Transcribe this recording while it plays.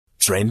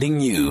Trending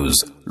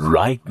news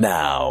right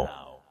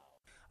now.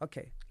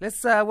 Okay,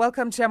 let's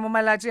welcome Tiamo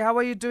Malaji. How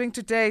are you doing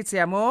today,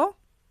 Tiamo?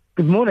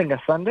 Good morning,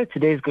 Asanda.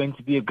 Today is going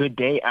to be a good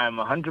day. I'm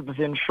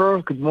 100%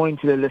 sure. Good morning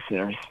to the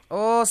listeners.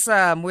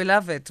 Awesome. We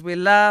love it. We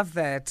love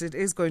that. It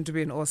is going to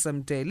be an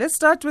awesome day. Let's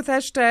start with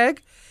hashtag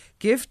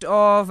Gift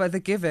of the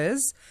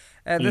Givers.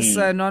 This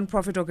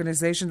non-profit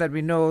organization that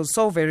we know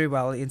so very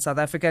well in South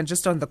Africa and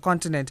just on the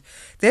continent.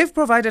 They've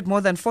provided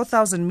more than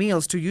 4,000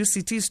 meals to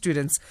UCT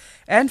students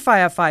and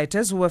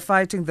firefighters who were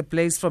fighting the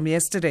blaze from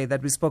yesterday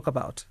that we spoke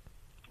about.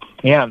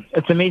 Yeah,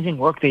 it's amazing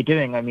work they're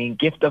doing. I mean,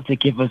 Gift of the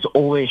Givers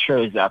always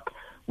shows up,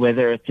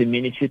 whether it's a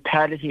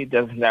municipality that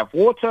doesn't have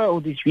water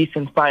or these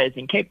recent fires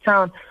in Cape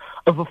Town.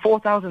 Over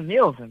 4,000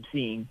 meals I'm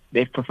seeing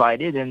they've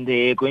provided, and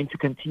they're going to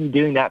continue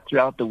doing that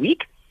throughout the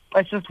week.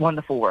 It's just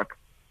wonderful work.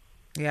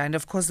 Yeah, and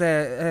of course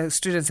the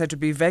students had to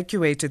be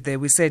evacuated there,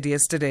 we said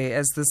yesterday,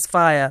 as this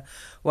fire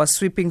was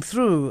sweeping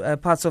through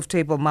parts of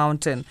Table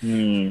Mountain.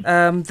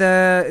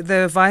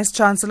 The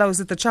Vice-Chancellor, was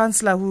it the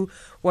Chancellor who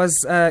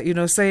was,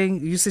 saying,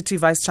 UCT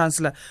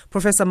Vice-Chancellor,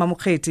 Professor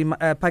Mamokgethi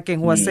Phakeng,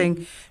 who was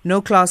saying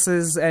no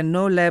classes and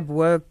no lab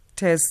work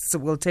tests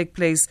will take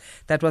place.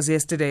 That was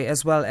yesterday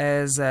as well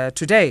as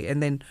today.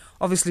 And then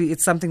obviously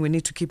it's something we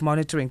need to keep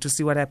monitoring to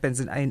see what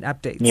happens in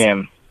updates.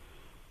 Yeah.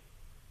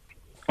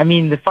 I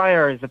mean, the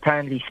fire is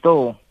apparently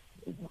still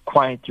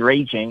quite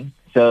raging,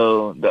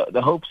 so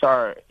the hopes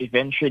are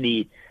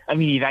eventually,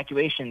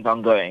 evacuation's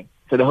ongoing,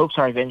 so the hopes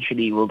are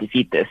eventually we'll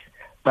defeat this.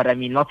 But,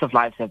 lots of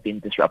lives have been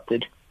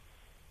disrupted.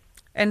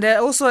 And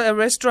also a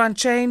restaurant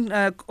chain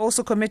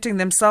also committing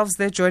themselves.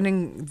 They're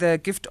joining the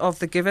Gift of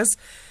the Givers.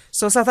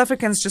 So South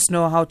Africans just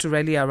know how to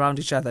rally around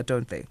each other,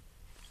 don't they?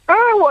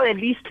 Well, at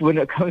least when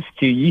it comes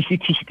to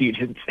UCT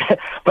students.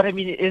 But, it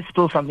is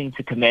still something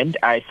to commend.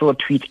 I saw a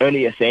tweet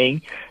earlier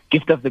saying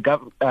Gift of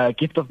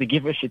the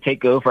Giver should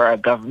take over our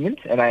government,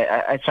 and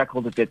I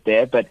chuckled a bit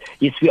there. But,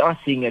 yes, we are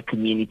seeing a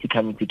community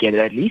coming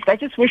together at least. I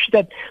just wish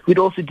that we'd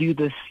also do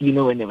this,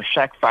 when there were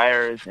shack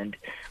fires and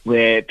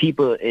where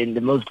people in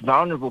the most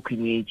vulnerable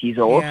communities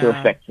are also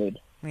affected.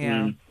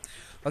 Yeah.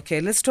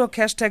 Okay, let's talk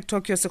hashtag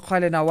Tokyo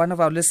Sekgwale now. One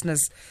of our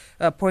listeners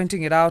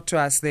pointing it out to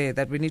us there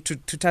that we need to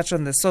touch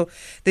on this. So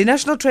the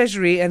National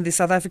Treasury and the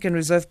South African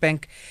Reserve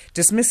Bank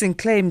dismissing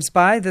claims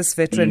by this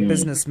veteran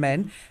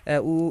businessman,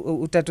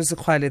 Utatu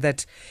Sekgwale,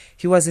 that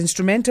he was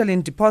instrumental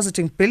in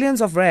depositing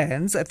billions of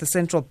rands at the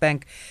central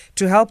bank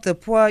to help the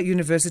poor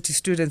university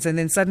students, and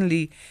then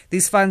suddenly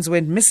these funds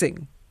went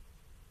missing.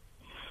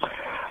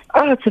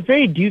 It's a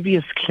very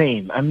dubious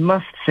claim, I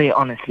must say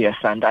honestly,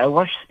 Asanda. I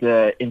watched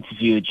the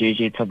interview with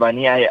JJ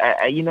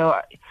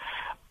Thabane.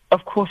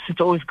 Of course, it's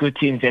always good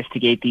to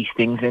investigate these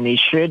things, and they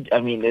should.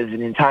 There's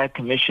an entire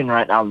commission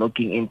right now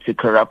looking into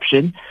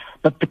corruption,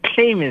 but the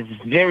claim is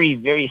very,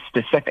 very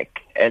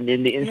specific. And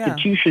in the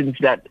institutions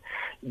that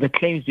the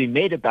claims being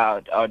made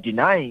about are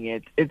denying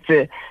it,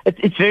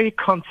 it's very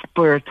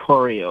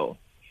conspiratorial,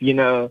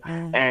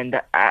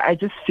 And I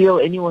just feel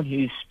anyone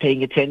who's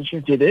paying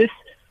attention to this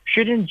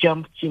shouldn't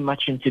jump too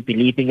much into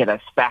believing it as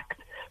fact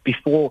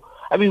before.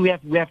 We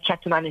have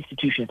Chapter 9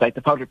 institutions like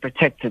the Public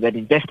Protector that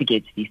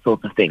investigates these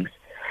sorts of things.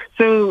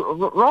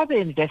 So rather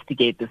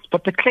investigate this.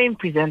 But the claim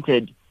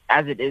presented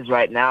as it is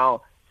right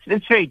now,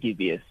 it's very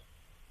dubious.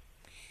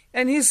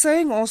 And he's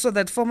saying also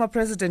that former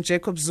President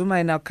Jacob Zuma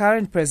and our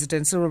current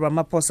President Cyril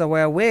Ramaphosa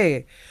were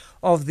aware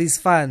of these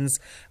funds.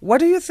 What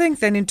do you think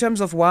then in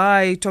terms of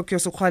why Tokyo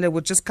Sekgwale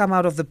would just come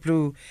out of the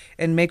blue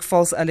and make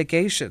false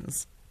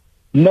allegations?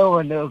 No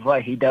one knows why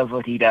he does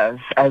what he does.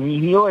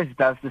 He always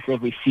does this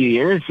every few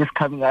years, just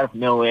coming out of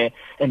nowhere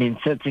and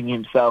inserting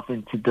himself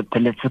into the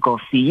political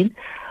scene.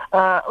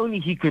 Only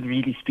he could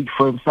really speak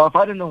for himself.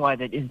 I don't know why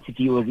that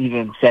interview was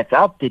even set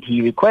up. Did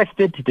he request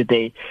it? Did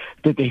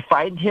they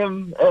find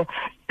him?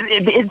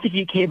 The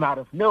interview came out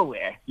of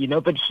nowhere,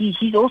 but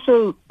he's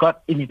also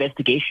got an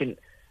investigation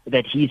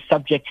that he's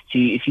subject to.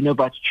 If you know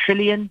about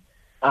Trillian,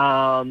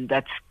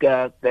 that's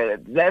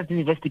an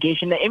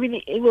investigation.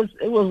 It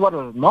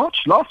was March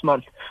last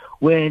month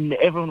when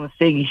everyone was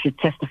saying he should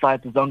testify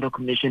at the Zondo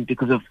Commission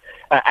because of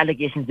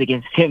allegations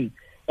against him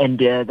and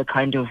the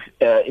kind of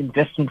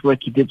investment work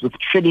he did with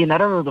Trillian. I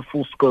don't know the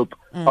full scope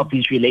of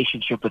his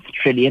relationship with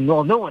Trillian.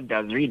 Well, no one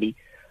does really.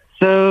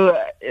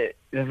 So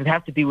does it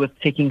have to be with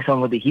taking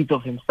some of the heat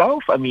off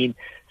himself?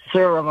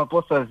 Cyril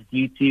Ramaphosa is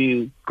due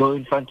to go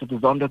in front of the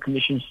Zondo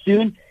Commission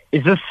soon.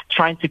 Is this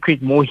trying to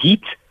create more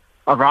heat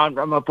around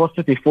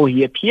Ramaphosa before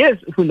he appears?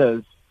 Who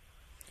knows?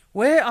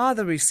 Where are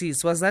the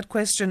receipts? Was that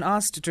question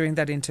asked during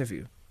that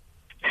interview?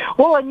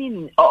 Well,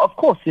 of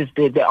course,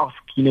 they ask,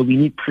 we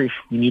need proof,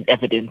 we need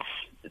evidence,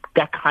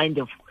 that kind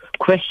of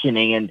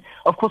questioning. And,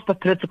 of course, the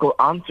political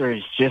answer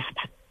is just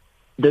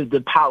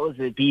the powers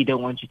that be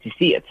don't want you to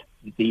see it,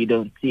 so you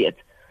don't see it.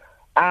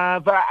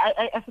 But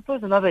I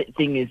suppose another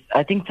thing is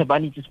I think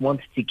Thabane just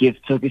wanted to give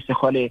Tokyo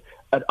Sekgwale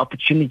an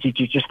opportunity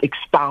to just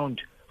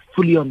expound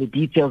fully on the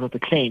details of the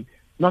claim,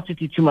 not to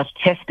do too much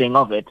testing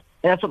of it.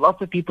 And that's what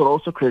lots of people are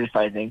also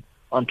criticizing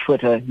on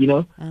Twitter,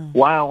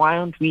 Why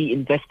aren't we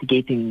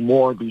investigating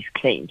more of these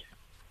claims?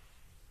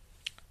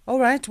 All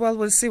right. Well,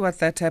 we'll see what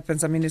that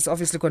happens. I mean, it's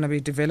obviously going to be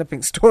a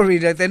developing story.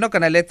 They're not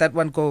going to let that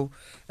one go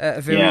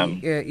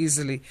very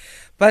easily.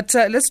 But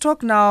let's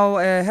talk now.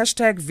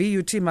 Hashtag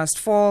VUT must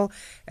fall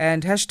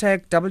and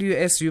hashtag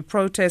WSU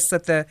protests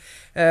at the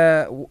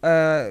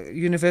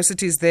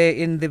universities there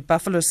in the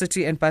Buffalo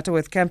City and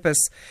Butterworth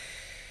campus.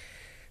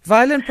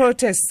 Violent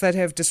protests that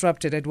have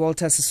disrupted at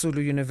Walter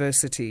Sisulu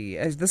University.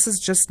 This is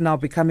just now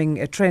becoming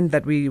a trend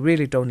that we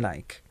really don't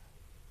like.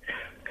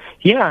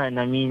 Yeah, and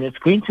I mean, it's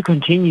going to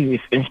continue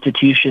if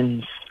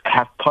institutions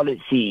have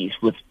policies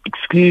with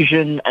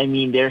exclusion. I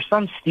mean, there are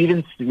some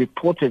students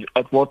reported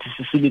at Walter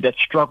Sisulu that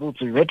struggled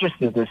to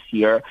register this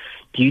year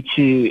due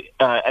to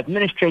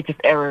administrative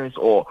errors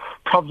or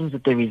problems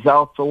with the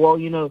results. Or,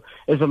 well,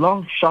 there's a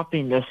long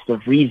shopping list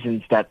of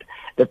reasons that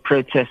the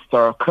protests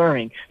are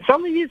occurring.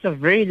 Some of these are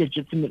very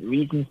legitimate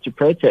reasons to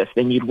protest,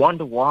 and you'd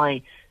wonder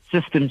why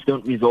systems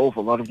don't resolve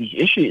a lot of these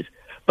issues.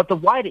 But the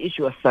wider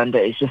issue of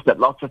Sunday is just that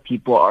lots of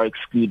people are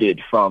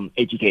excluded from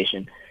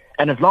education.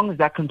 And as long as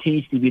that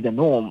continues to be the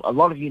norm, a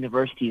lot of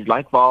universities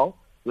like Val,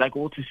 like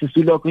Walter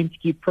Sisulu, are going to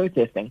keep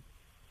protesting.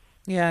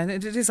 Yeah, and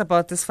it is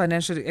about this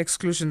financial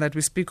exclusion that we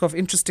speak of.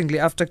 Interestingly,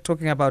 after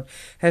talking about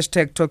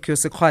hashtag Tokyo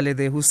Sekwale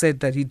there, who said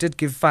that he did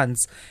give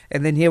funds.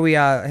 And then here we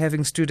are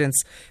having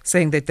students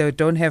saying that they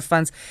don't have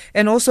funds.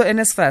 And also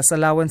NSFAS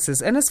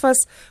allowances. NSFAS,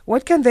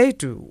 what can they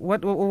do?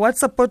 What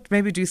support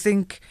maybe do you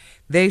think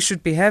they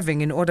should be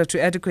having in order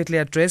to adequately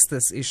address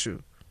this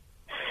issue?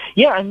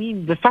 Yeah, I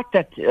mean, the fact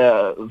that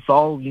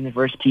Val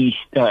University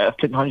of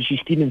Technology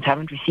students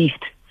haven't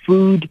received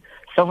food,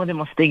 some of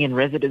them are staying in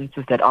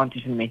residences that aren't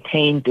even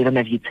maintained. They don't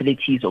have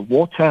utilities or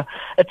water.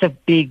 It's a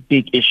big,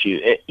 big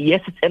issue.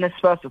 Yes, it's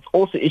NSFAS. It's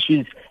also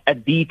issues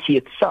at BT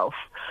itself.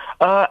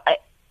 I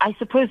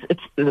suppose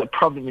it's a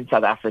problem in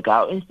South Africa.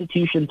 Our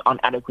institutions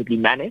aren't adequately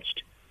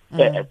managed,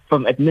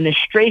 from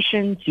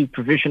administration to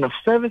provision of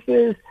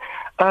services.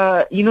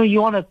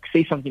 You want to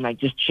say something like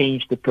just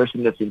change the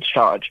person that's in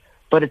charge,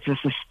 but it's a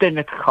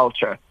systemic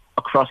culture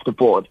across the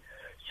board.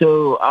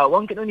 So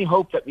one can only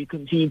hope that we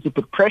continue to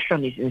put pressure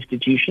on these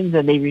institutions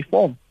and they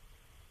reform.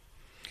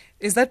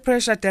 Is that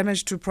pressure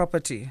damage to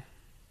property?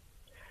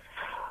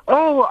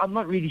 Oh, I'm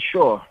not really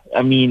sure.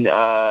 I mean,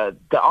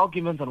 the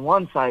argument on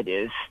one side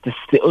is this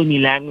is the only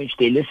language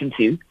they listen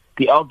to.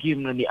 The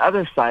argument on the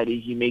other side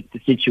is you make the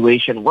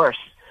situation worse.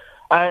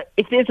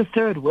 If there's a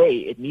third way,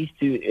 it needs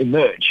to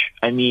emerge.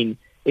 I mean,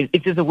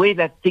 if there's a way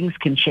that things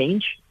can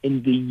change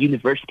in the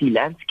university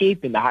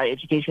landscape, in the higher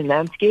education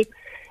landscape,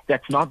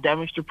 that's not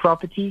damage to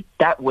property,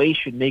 that way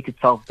should make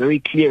itself very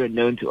clear and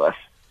known to us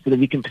so that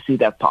we can pursue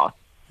that path.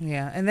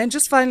 Yeah, and then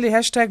just finally,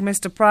 hashtag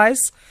Mr.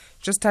 Price,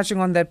 just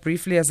touching on that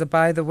briefly as a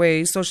by the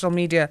way, social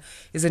media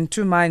is in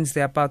two minds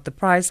there about the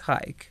price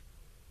hike.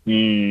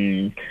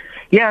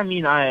 Yeah, I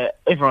mean,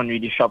 everyone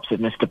really shops at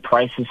Mr.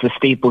 Price. It's a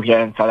staple here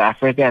in South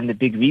Africa, and the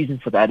big reason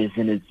for that is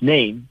in its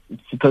name.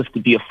 It's supposed to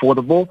be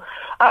affordable.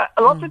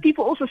 A lot of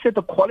people also said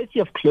the quality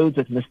of clothes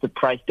at Mr.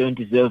 Price don't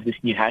deserve this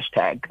new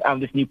hashtag,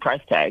 this new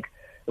price tag,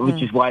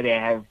 which is why they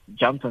have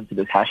jumped onto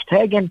this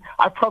hashtag, and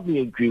I probably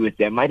agree with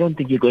them. I don't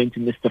think you're going to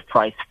Mr.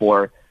 Price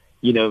for,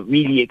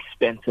 really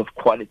expensive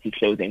quality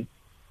clothing.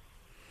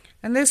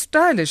 And they're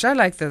stylish. I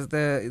like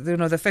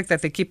the fact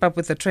that they keep up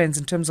with the trends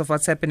in terms of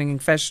what's happening in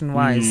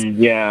fashion-wise.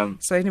 Yeah.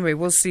 So anyway,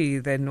 we'll see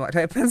then what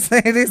happens.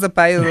 It is a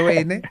by the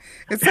way, ne?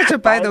 It's such a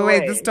by the way,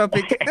 this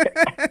topic.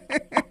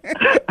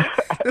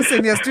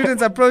 Listen, your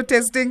students are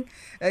protesting.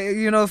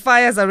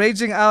 Fires are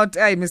raging out.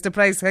 Hey, Mr.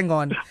 Price, hang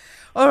on.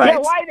 All right. Yeah,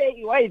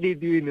 why are they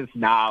doing this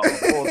now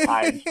of all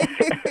times?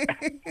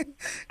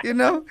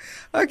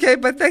 Okay,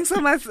 but thanks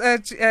so much,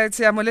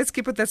 Tshiamo. Let's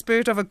keep it the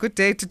spirit of a good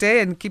day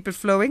today and keep it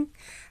flowing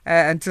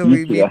until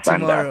we meet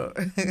tomorrow.